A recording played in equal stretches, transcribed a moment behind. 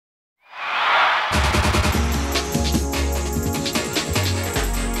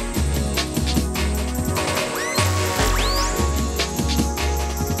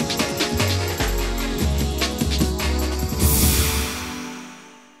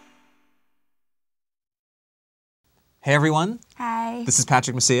Hey everyone. Hi. This is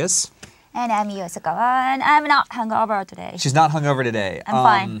Patrick Macias. And I'm Yosakawa, and I'm not hungover today. She's not hungover today. I'm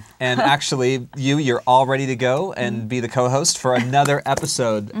fine. And actually, you're all ready to go and be the co-host for another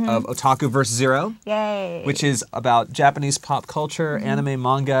episode of Otaku-Verse Zero. Yay. Which is about Japanese pop culture, anime,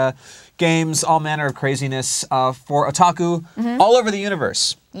 manga, games, all manner of craziness for otaku all over the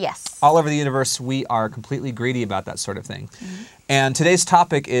universe. Yes. All over the universe, we are completely greedy about that sort of thing. And today's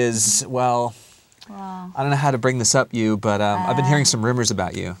topic is, well, I don't know how to bring this up, but I've been hearing some rumors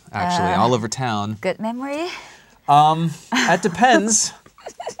about you, actually, all over town. Good memory? That depends.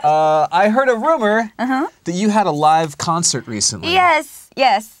 I heard a rumor that you had a live concert recently. Yes.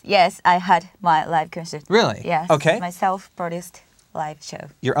 I had my live concert. Really? Yes. Okay. My self-produced live show.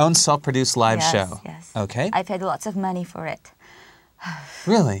 Your own self-produced live show? Yes. Okay. I paid lots of money for it.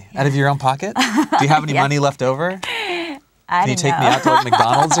 Really? Out of your own pocket? Do you have any money left over? Can you take me out to like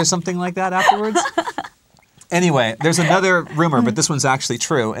McDonald's or something like that afterwards? Anyway, there's another rumor, but this one's actually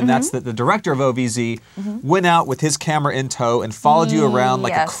true, and that's that the director of OVZ went out with his camera in tow and followed you around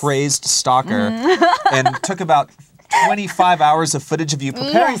like a crazed stalker and took about 25 hours of footage of you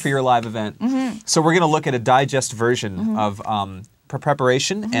preparing for your live event. So we're going to look at a digest version of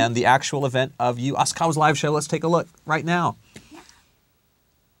preparation and the actual event of you, Asukawa's live show. Let's take a look right now.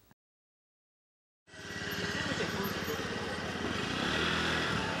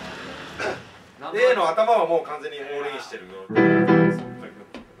 A の頭はもう完全にオールインしてる状態って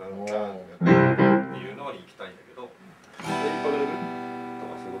いうのに行きたいんだけど、一泊でと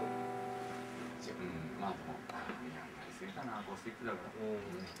かそういうこと。まあでもやりすぎたな、こうスティックだから。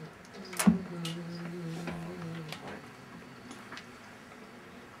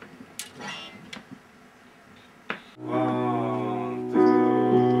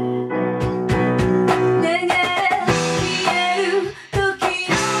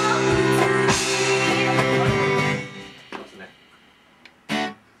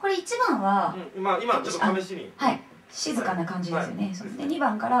今ちょっと試しに。はい。静かな感じですよね。で2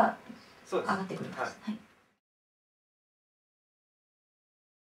番から上がってくるんです。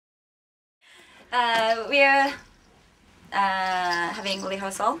We're having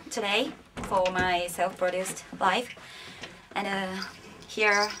rehearsal today for my self-produced live, and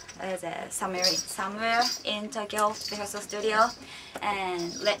here is somewhere in Tokyo rehearsal studio,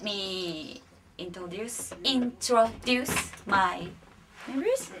 and let me introduce my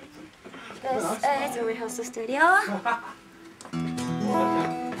members. This is a rehearsal studio.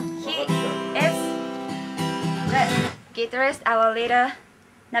 He is the guitarist, our leader,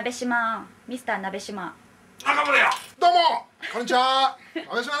 Nabeshima, Mr. Nabeshima. どうも、こんにちは、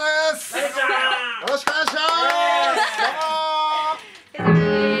鍋島です。よろしくお願いします。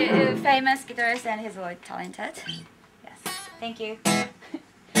He's a famous guitarist and he's very talented. Yes, thank you.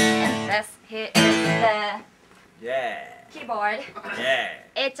 And this, he is the keyboard.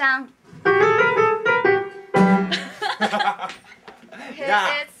 E-chan. He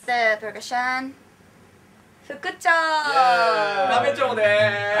is the percussion. 副長。鍋長で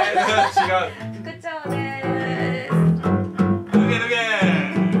ーす。違う。副長です。脱げ脱げ。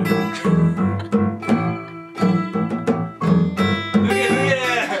脱げ脱げ。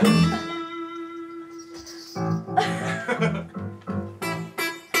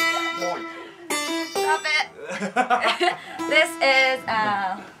Stop it. This is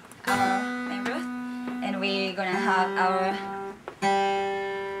our main booth, and we're gonna have our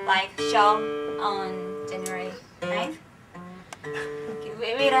live show on January 9th.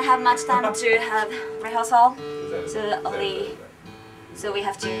 We don't have much time to have rehearsal, so we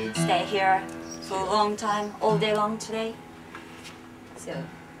have to stay here for a long time, all day long today. So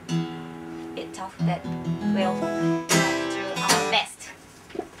it's tough, but we'll do our best.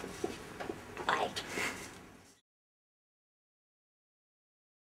 Bye.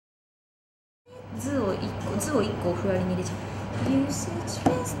 図を1個フラリに入れちゃう。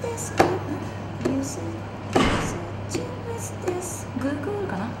Google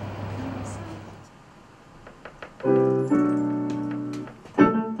かな。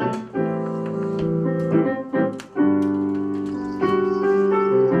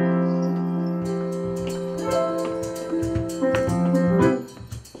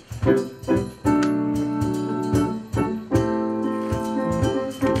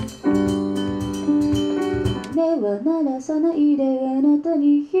鳴らさないであなた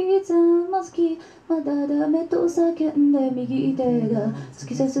にひざまずきまだダメと叫んで右手が突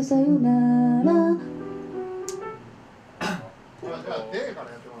き刺すさよなら。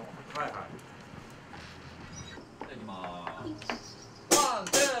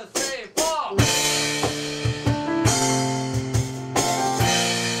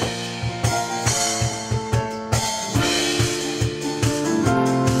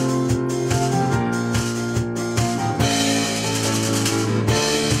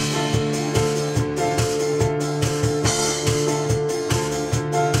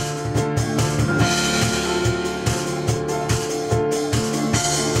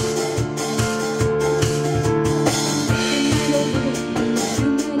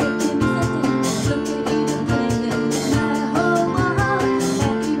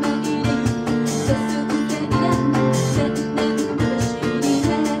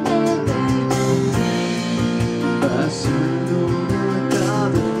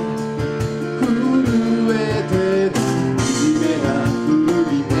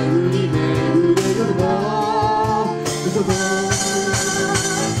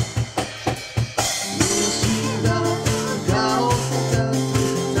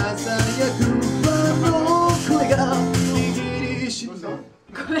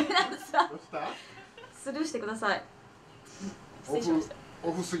ごめんなさい。どうした？スルーしてください。失礼しました。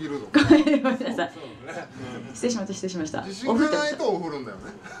オフすぎるぞ。ごめんなさい。失礼しました。失礼しました。自信がないとオフるんだよね。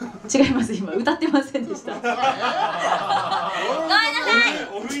違います。今歌ってませんでした。ごめんなさい。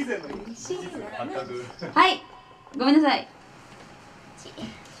オフ以前のはい。ごめんなさい。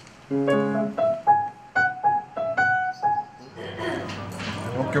6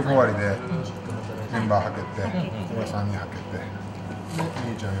曲終わりでメンバーはけて、これ3人はけて、で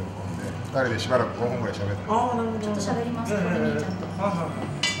兄ちゃん喜んで、2人でしばらく5分ぐらい喋って。ちょっと喋りますから兄ちゃんと。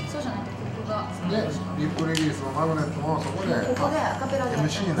そうじゃないと曲が。で、リップレギースのマグネットもそこでここでアカペラで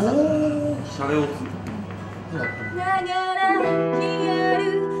MC になって。シャレオツやってる。ながら消える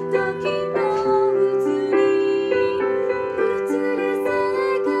時の移り移る世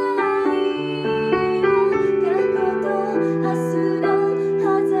界を過去と明日の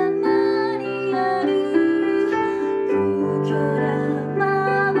狭間にある空虚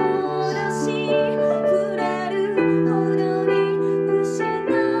な幻触れるほどに失う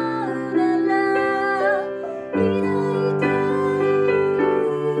なら抱いている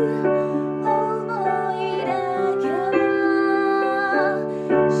想いだけは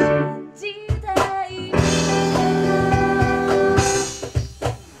信じたい。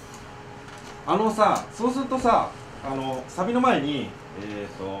さ、そうするとさ、サビの前にこうや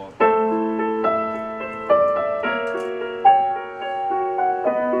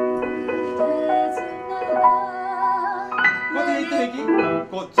って平気？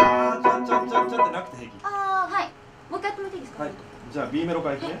こうチャーチャーチャーチャーチャーってなくて平気？ああ、はい。もう一回やってもらっていいですか？はい。じゃあ B メロか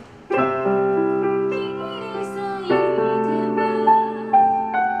らいくね。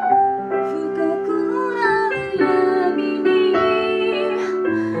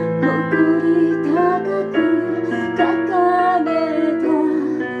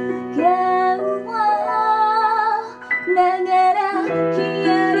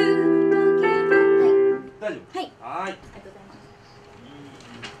大丈夫？はい。はーい。ありがとうございます。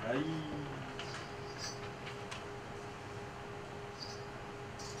はい。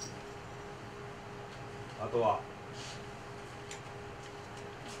あとは。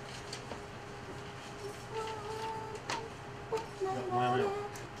お疲れ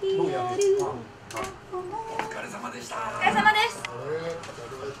様です。お疲れ様でした。お疲れ様です。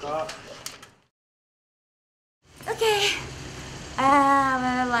Okay.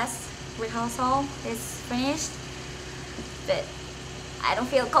 Our last rehearsal is finished, but I don't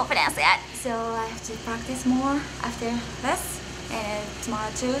feel confident yet, so I have to practice more after this and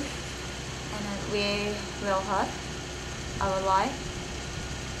tomorrow too. And we will have our live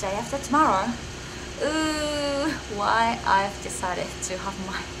day after tomorrow. Ooh, why I've decided to have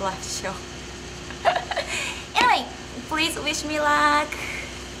my live show. Anyway, please wish me luck.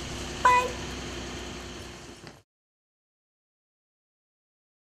 Bye.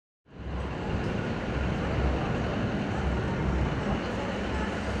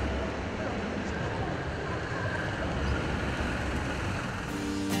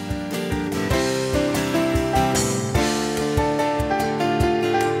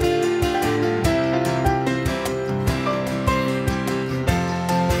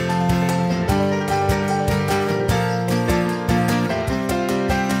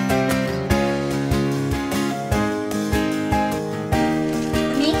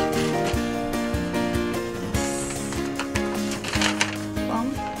 Me? Bom.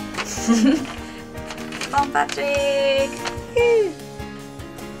 Bom Patrick.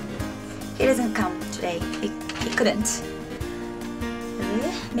 He doesn't come today. He couldn't.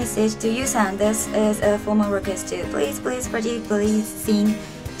 Message to you, son. This is a formal request to please, Patrick, please sing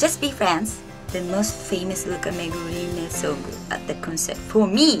Just Be Friends, the most famous Luca Megurine song at the concert for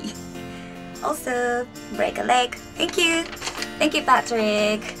me. Also, break a leg. Thank you,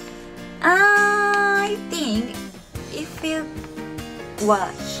 Patrick. I think if you were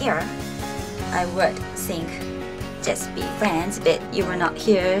here, I would sing Just Be Friends, but you were not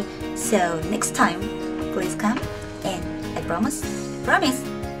here. So next time, please come, and I promise.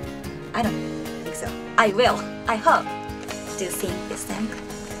 I don't think so. I will. I hope to sing this song.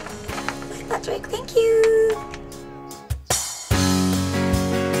 Bye, Patrick. Thank you.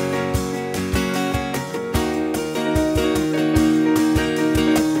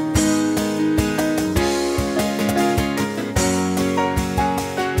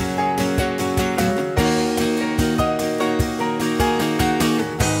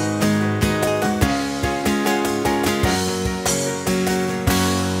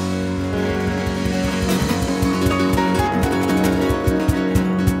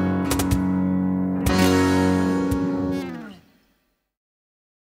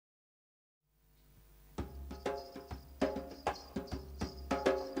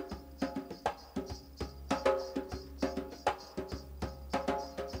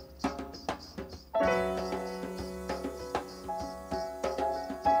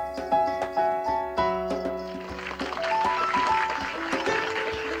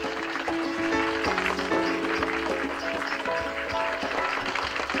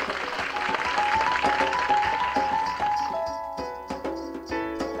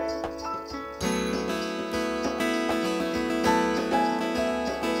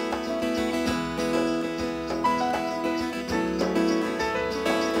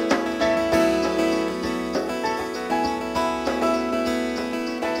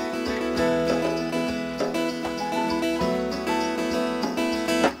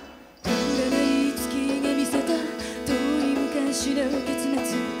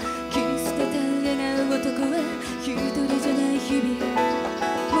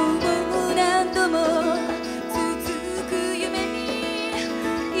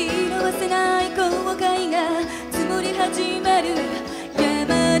 わせない後悔が積もり始まるや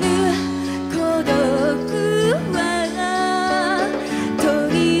まぬ孤独は途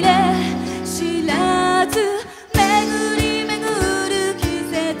切れ知らず巡り巡る季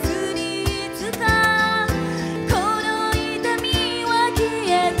節にいつかこの痛みは消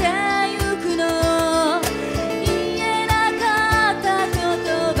えてゆくの言えなかった言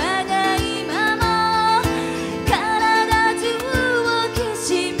葉が今も体中をき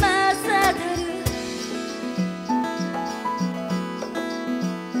しまさたる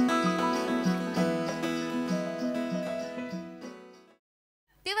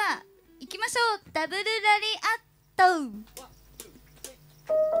では行きましょう。ダブルラリアット。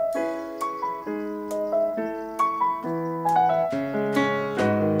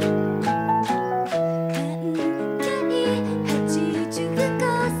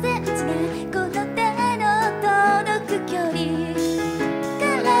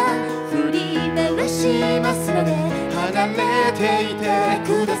離れていてく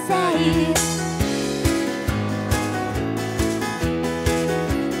ださい。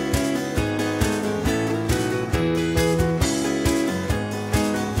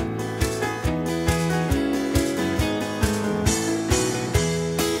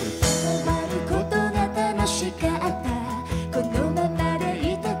終わることが楽しかった。このままで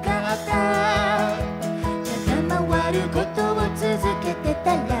いたかった。ただ回ることを続けて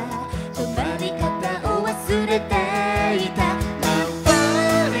たら止まり方を忘れていた。周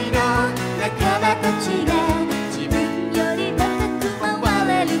りの仲間たちが自分より高く回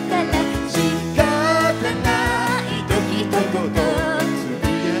れるから仕方ない時とことつぶ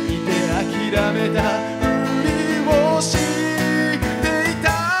やいて諦めたふりをしていた。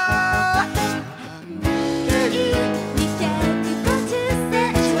250セ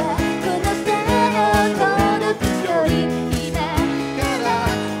ンチはこの手の届く距離今から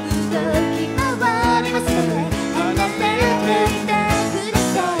動き回りますので離れていてくだ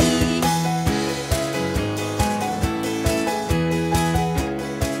さい。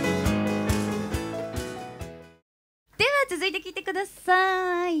では続いて聞いてくだ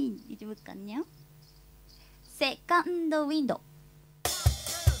さい。大丈夫かにゃ。セカンドウィンド。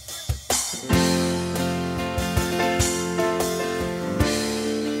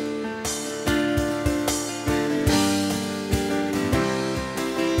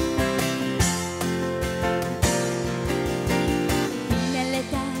慣れ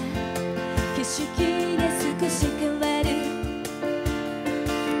た景色が少し変わる。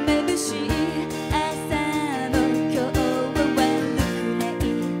眩しい朝も今日は悪くない。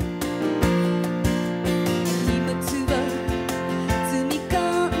荷物を積み込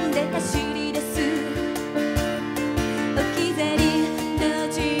んで走り出す。置き去りの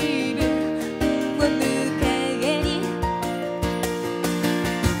自分を迎えに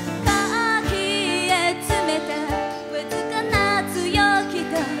かき集めたわずかな強気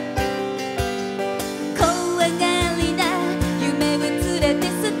と怖がりな夢を連れて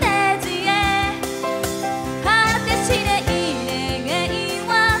ステージへ。果てしない願い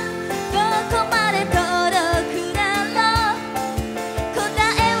はどこまで届くだろう。答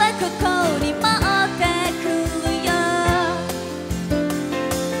えはここに持ってくるよ。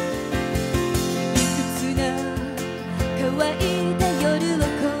いくつの乾いた夜を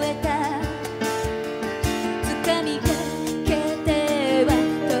越えた掴みかけては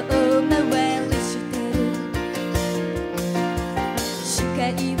遠回りしてる。視界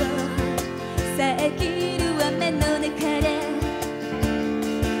を遮る雨の中で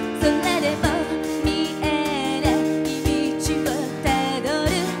そんなでも見えない道をたど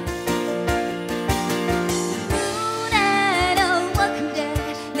る。胸の奥で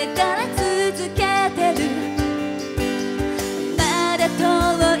願い続けてる。まだ遠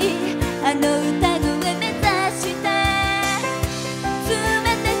いあの歌声目指して冷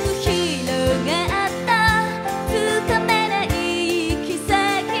たく広がったつかめない奇跡。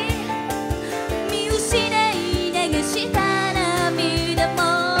見失い流した涙も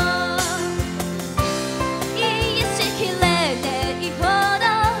癒しきれないほど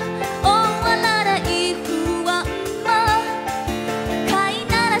終わらない不安も飼い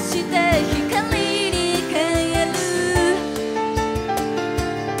ならして光に変える。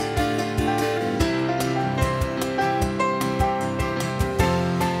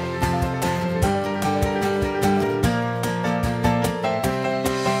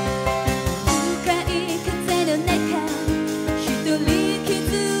深い風の中一人傷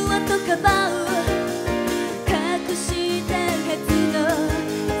跡かばう。隠したはずの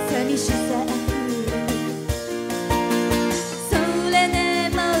寂しさあふれる。それで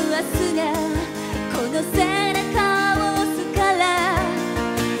も明日がこの背中を押すから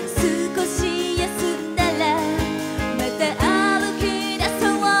好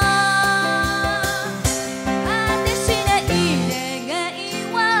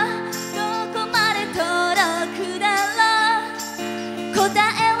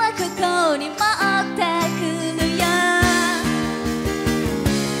はここに持ってくるよ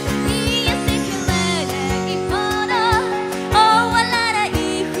癒せきれないもの終わらない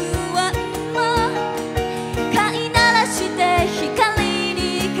不安も飼いならして光に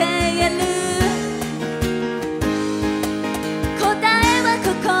変える答えはこ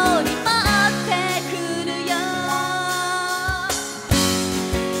こに持ってくるよ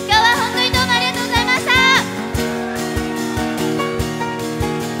今日は本当にどうもありがとうございました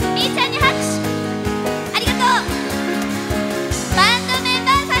みーちゃんに拍手ありがとうバンドメン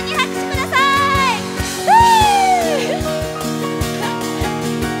バーさんに拍手ください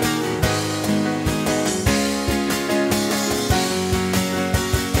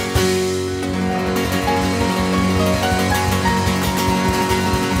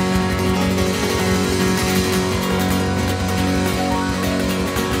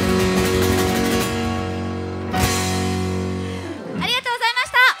ありがとうございま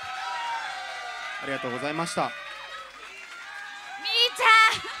したありがとうございました。みーちゃ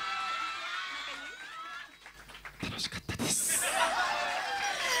ん楽しかったです。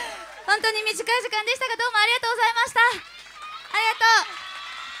本当に短い時間でしたがどうもありがとうございましたありがとう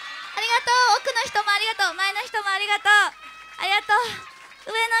ありがとう奥の人もありがとう前の人もありがとうありがとう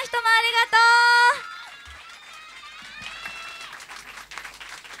上の人もありがとう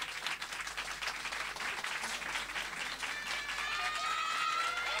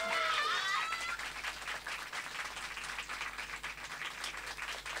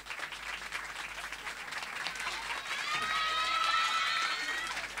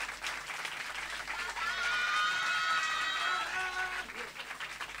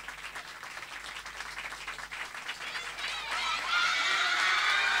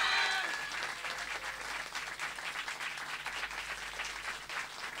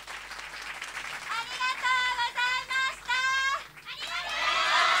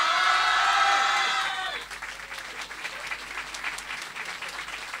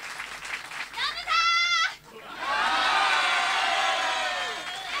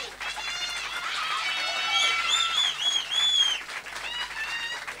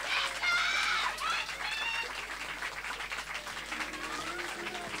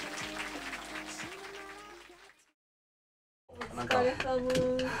なんかい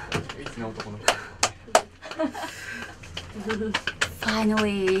つの男の人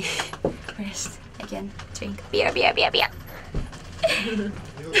Finally finished again drink beer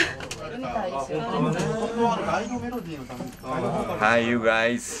Hi you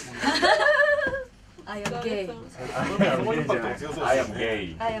guys I am gay I am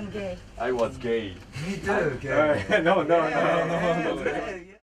gay I am gay I was gay Me too, gay. No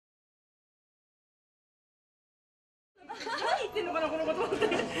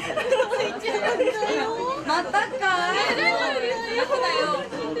またか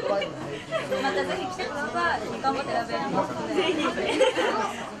またぜひ来てください頑張ってラベルもぜひ今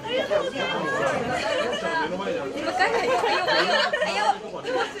から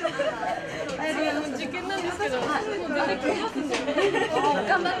受験なんですけど、頑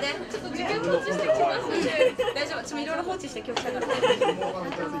張ってちょっと受験放置してきますので、大丈夫、ちょっといろいろ放置して今日来たから。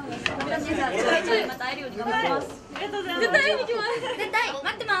皆さん、ちょいちょいまた会えるように頑張ります。ありがとうございます。絶対会いに来ます。絶対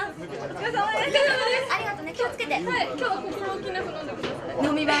待ってます。お疲れ様です。ありがとうね、気をつけて。はい、今日は心置きなく飲んでください。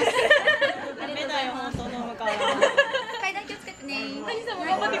飲みます。目だよ、本当飲むから。階段気をつけてね。何さんも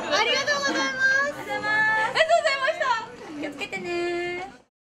頑張ってください。ありがとうございます。ありがとうございました。気をつけてね。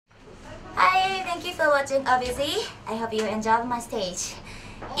Hi, thank you for watching Obviously. I hope you enjoyed my stage.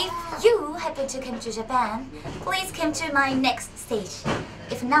 If you happen to come to Japan, please come to my next stage.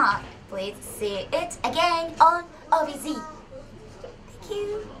 If not, please see it again on Obviously. Thank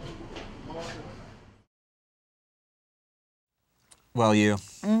you. Well,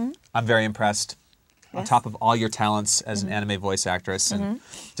 I'm very impressed. On top of all your talents as an anime voice actress and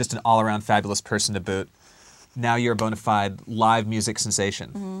just an all-around fabulous person to boot, now you're a bona fide live music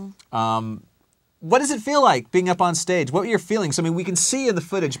sensation. What does it feel like being up on stage? What were your feelings? I mean, we can see in the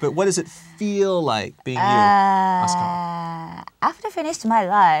footage, but what does it feel like being you, Asuka? After I finished my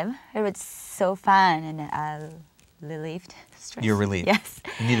live, it was so fun and I relieved stress. You're relieved? Yes.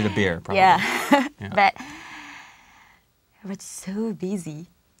 You needed a beer, probably. Yeah. But I was so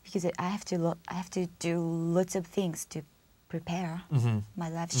busy because I have to do lots of things to prepare my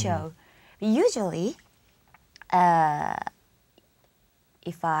live show. Usually,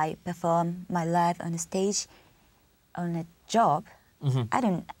 if I perform my live on a stage on a job, I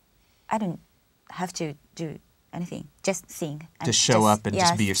don't have to do anything. Just sing. And Just show up and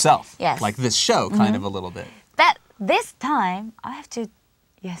just be yourself. Yes. Like this show, kind of a little bit. But this time, I have to,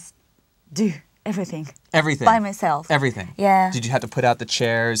 do everything. Everything. By myself. Everything. Yeah. Did you have to put out the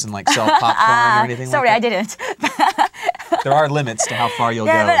chairs and like sell popcorn or anything Sorry, like I didn't. that? There are limits to how far you'll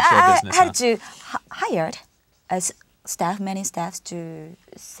go in but show I business. had to hired as many staffs to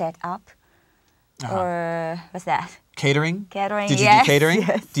set up. Or what's that? Catering? Catering, Did you yes, do catering?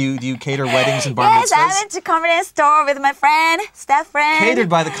 yes. Do you cater weddings and bar Yes, I mitzvahs? went to convenience store with my staff friend. Catered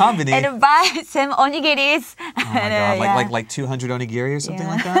by the company. And buy some onigiris. Oh my god, like 200 onigiri or something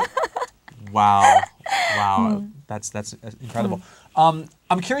like that? Wow. That's incredible.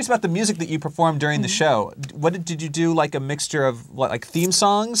 I'm curious about the music that you performed during the show. What did you do, like a mixture of like theme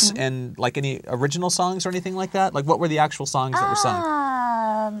songs and like any original songs or anything like that? Like what were the actual songs that were sung?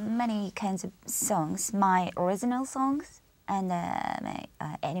 Many kinds of songs. My original songs and my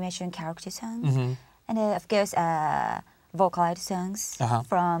animation character songs. And of course vocalized songs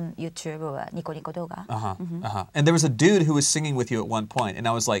from YouTube or Nico Nico Doga. And there was a dude who was singing with you at one point, and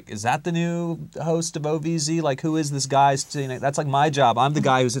I was like, is that the new host of OVZ? Like, who is this guy singing? That's like my job. I'm the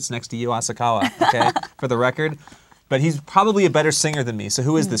guy who sits next to you, Asakawa, okay, for the record. But he's probably a better singer than me, so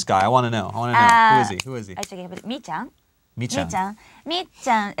who is this guy? I want to know. Who is he? I check it. Mi-chan. Mi-chan.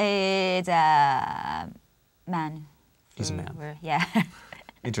 Mi-chan is a man. He's a man. Yeah.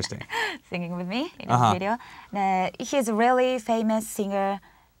 Interesting. Singing with me in the video. He's a really famous singer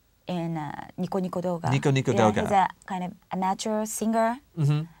in Nico Nico Doga. Nico Nico Doga. He's a kind of amateur singer,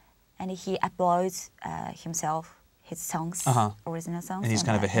 and he uploads his songs, original songs. And he's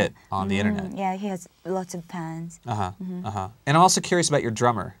kind of a hit on the internet. Yeah, he has lots of fans. And I'm also curious about your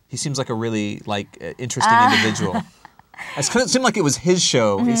drummer. He seems like a really interesting individual. It seemed like it was his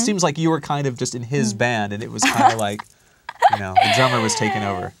show. It seems like you were kind of just in his band, and it was kind of like, you know, the drummer was taking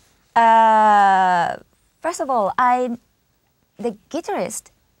over. First of all, the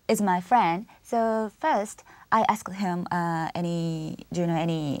guitarist is my friend. So first, I asked him, do you know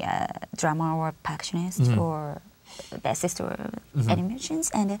any drummer or percussionist or bassist or any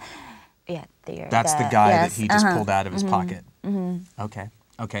musicians? And yeah, that's the guy that he just pulled out of his pocket.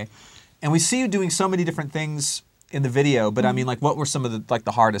 Okay. And we see you doing so many different things in the video, but I mean, like, what were some of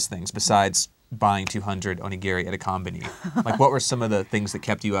the hardest things besides buying 200 onigiri at a combini? Like, what were some of the things that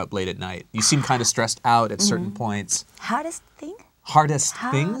kept you up late at night? You seem kind of stressed out at certain points. Hardest thing? Hardest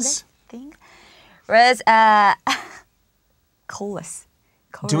things? Thing was chorus.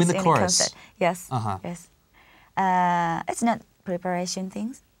 Doing the chorus. Yes. Yes. It's not preparation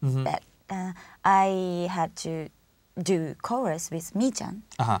things, but I had to do chorus with Mi-chan.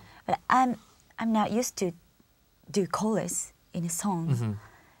 But I'm not used to do chorus in a song.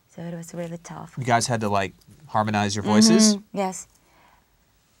 So it was really tough. You guys had to like harmonize your voices? Yes.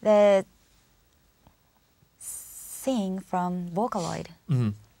 The sing from Vocaloid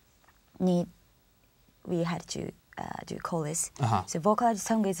we had to do chorus. So Vocaloid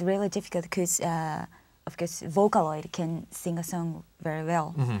song is really difficult because of course Vocaloid can sing a song very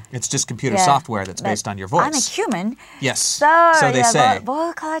well. It's just computer software that's based on your voice. I'm a human. Yes. So they say.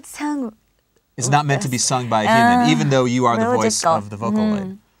 Vocaloid song is not meant to be sung by a human, even though you are the voice of the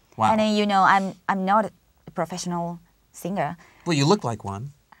Vocaloid. Wow. And then, you know, I'm not a professional singer. Well, you look like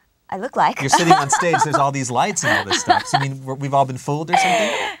one. I look like. You're sitting on stage, there's all these lights and all this stuff. So, you mean we've all been fooled or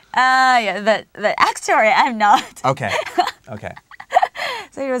something? Yeah, but actually I'm not. Okay.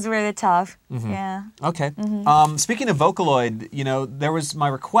 So it was really tough. Yeah. Okay. Speaking of Vocaloid, you know, there was my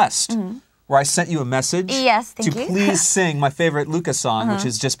request where I sent you a message to please sing my favorite Luca song, which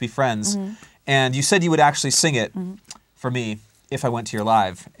is Just Be Friends. And you said you would actually sing it for me if I went to your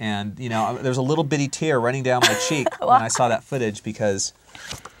live. And, you know, there was a little bitty tear running down my cheek when I saw that footage because,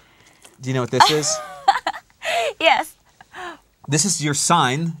 do you know what this is? Yes. This is your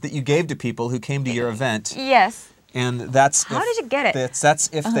sign that you gave to people who came to your event. Yes. And that's How did you get it? That's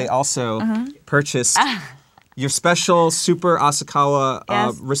if they also purchased your special Super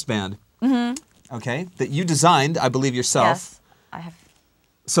Asakawa wristband. Okay, that you designed, I believe, yourself. Yes, I have.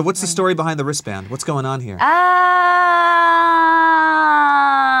 So what's the story behind the wristband? What's going on here?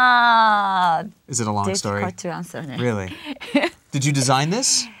 Is it a long story? Difficult to answer. Really? Did you design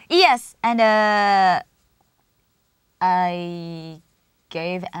this? Yes, and I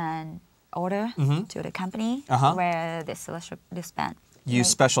gave an order to the company where this wristband. You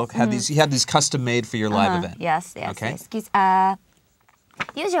you had these custom made for your live event. Yes. Okay. Yes. 'Cause,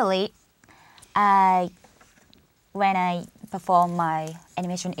 usually, when I perform my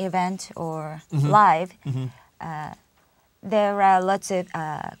animation event or live, there are lots of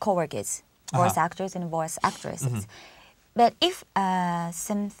co-workers, voice actors and voice actresses. But if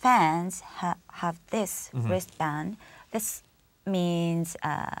some fans have this wristband, this means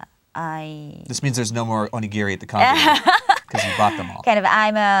This means there's no more onigiri at the company because you bought them all. Kind of,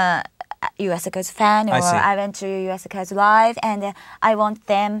 US Coast fan, or see. I went to US Coast live, and I want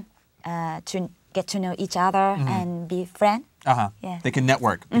them to get to know each other and be friends. Yeah. They can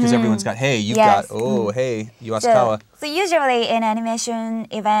network because everyone's got, hey, you've Yes. got, hey, Yuasakawa. So usually in animation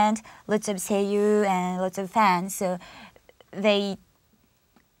event, lots of seiyu and lots of fans, so they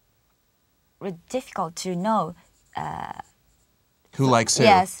were difficult to know. Who likes who?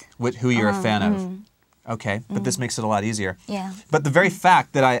 Yes. Who you're a fan of. Okay, but this makes it a lot easier. Yeah. But the very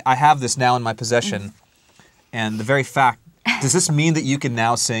fact that I have this now in my possession, and the very fact, does this mean that you can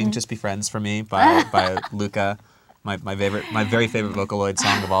now sing "Just Be Friends" for me by Luca, my very favorite Vocaloid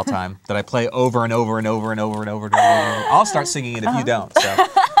song of all time that I play over and over and over and over and over and over and over. I'll start singing it if you don't. So,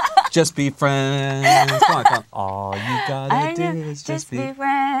 just be friends. Come on, come on. All you gotta do is just be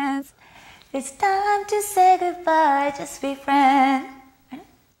friends. It's time to say goodbye. Just be friends.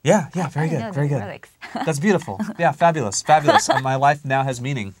 Yeah, very good, very good. That's beautiful. Yeah, fabulous, fabulous. My life now has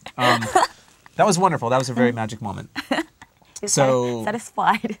meaning. That was wonderful. That was a very magic moment. So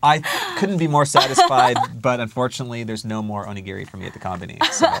satisfied. I couldn't be more satisfied, but unfortunately, there's no more onigiri for me at the Konbini.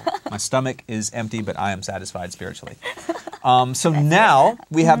 So my stomach is empty, but I am satisfied spiritually. So now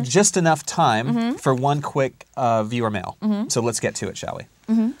we have just enough time for one quick viewer mail. So let's get to it, shall we?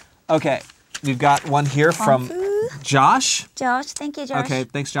 Okay, we've got one here from Josh. Josh, thank you, Josh. Okay,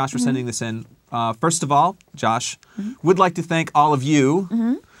 thanks, Josh, for sending this in. First of all, Josh, would like to thank all of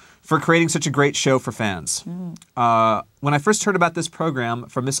you for creating such a great show for fans. When I first heard about this program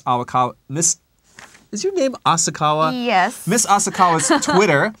from Miss Awakawa, is your name Asakawa? Yes. Miss Asakawa's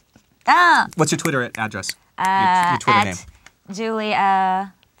Twitter. What's your Twitter address? Your Twitter name.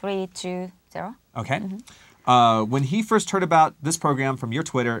 Julia320. Okay. When he first heard about this program from your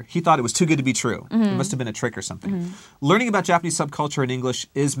Twitter, he thought it was too good to be true. It must have been a trick or something. Learning about Japanese subculture in English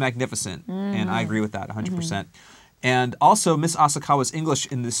is magnificent, and I agree with that 100%. And also, Miss Asakawa's English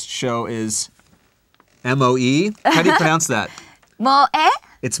in this show is M-O-E. How do you pronounce that? Moe?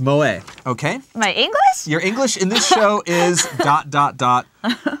 It's Moe, okay? My English? Your English in this show is ...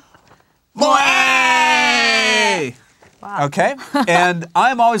 Moe! Wow. Okay? And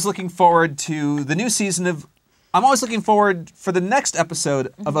I'm always looking forward to the new season of... I'm always looking forward for the next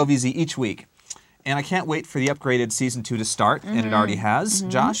episode of OVZ each week. And I can't wait for the upgraded season 2 to start, and it already has,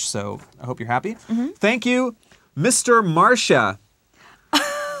 Josh, so I hope you're happy. Thank you, Mr. Marcia.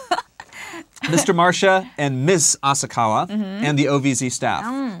 Mr. Marcia and Ms. Asakawa and the OVZ staff.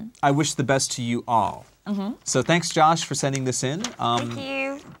 I wish the best to you all. So thanks, Josh, for sending this in. Thank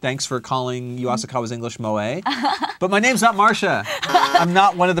you. Thanks for calling you Asakawa's English Moe. But my name's not Marcia. I'm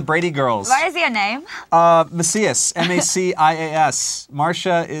not one of the Brady girls. What is your name? Macias, M-A-C-I-A-S.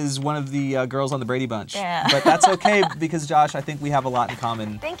 Marcia is one of the girls on the Brady Bunch. Yeah. But that's okay because, Josh, I think we have a lot in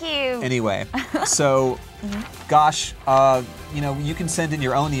common. Thank you. Anyway, so, gosh, you know, you can send in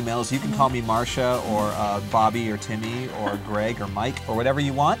your own emails. You can call me Marcia or Bobby or Timmy or Greg or Mike or whatever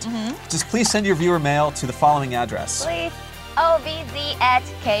you want. Just please send your viewer mail to the following address. Please.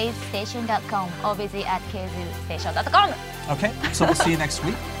 ovz@kstation.com. ovz@kstation.com. Okay, so we'll see you next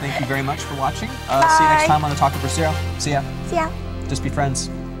week. Thank you very much for watching. See you next time on Otaku-Verse Zero. See ya. See ya. Just be friends.